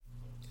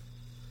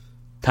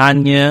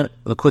Tanya,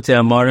 Likutei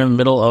Amarim,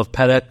 middle of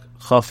Perek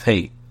Chaf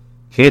Hey.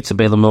 So,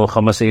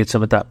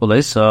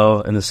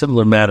 in a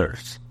similar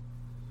matters,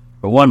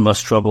 for one must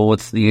struggle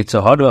with the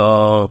Yetzer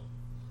Hara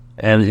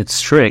and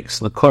its tricks,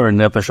 the current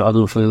nefesh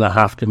adu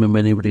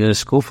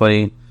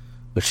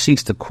which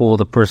seeks to cool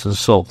the person's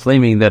soul,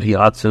 claiming that he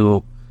ought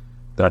to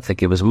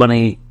give his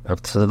money or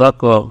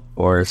tzedakah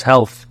or his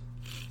health.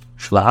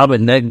 It's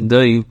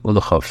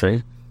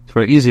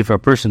very easy for a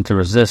person to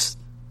resist.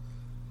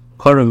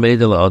 It's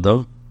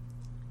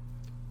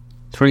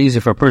very easy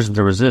for a person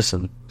to resist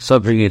and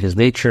subjugate his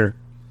nature.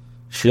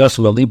 He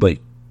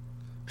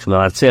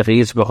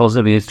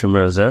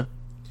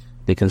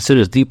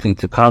considers deeply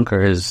to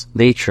conquer his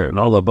nature and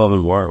all above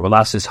and more. And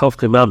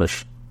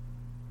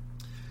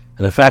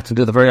in fact, to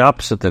do the very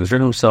opposite, to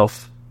exert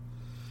himself.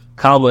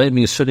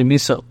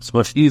 It's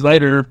much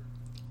lighter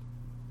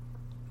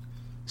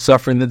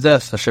suffering the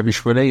death. Hashem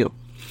Yishmereu.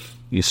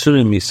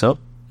 Yisurim Misa.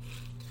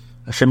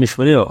 Hashem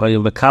Yishmereu.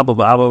 Hayim Bekabel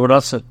Ba'aba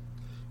V'Ratset.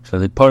 So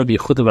the part of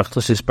Yechudah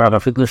V'Achtusis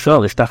Parafit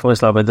L'Shol. Ishtach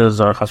V'Isla V'Eder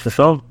Zar Chas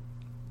V'Shol.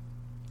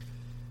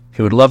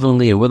 He would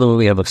lovingly and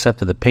willingly have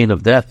accepted the pain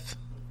of death,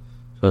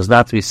 so as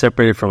not to be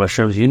separated from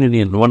Hashem's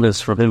unity and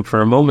oneness from Him for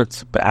a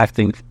moment, by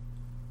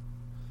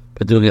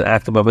doing an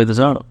act of Avodah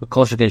Zarah. The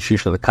Kol Sheken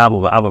Shisha, the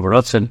Kabul, the Abba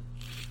V'Ratzin,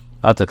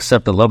 ought to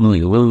accept it lovingly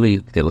and willingly,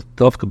 to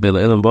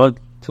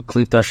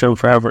cleave to Hashem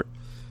forever.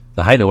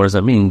 The Haida, what does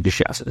that mean? When he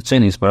does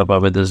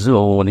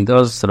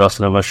the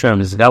Rasan of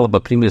Hashem, is Galaba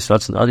Primis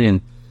Ratzin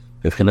Adin,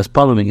 if he has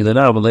Palaming, either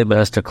now, but Leba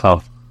Esther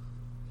Cloud.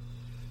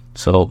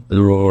 So it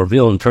will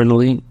reveal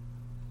internally,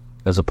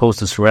 as opposed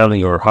to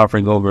surrounding or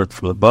hovering over it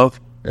from above,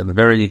 and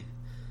very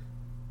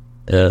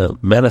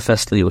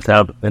manifestly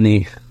without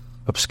any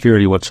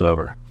obscurity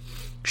whatsoever.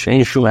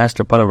 There's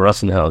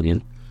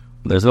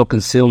no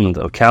concealment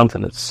of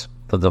countenance,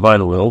 the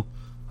divine will.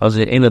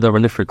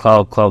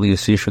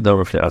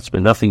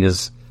 Nothing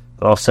is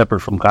all separate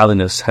from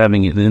godliness,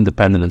 having an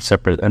independent and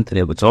separate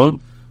entity of its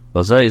own.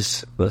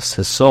 His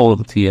soul,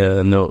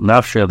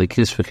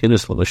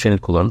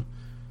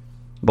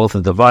 both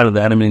the divine and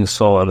the animating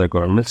soul are their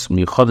garments.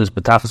 They're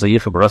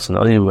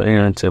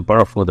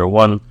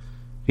one,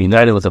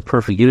 united with the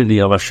perfect unity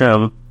of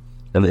Hashem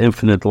and the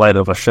infinite light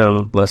of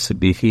Hashem. Blessed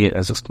be He,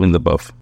 as explained above.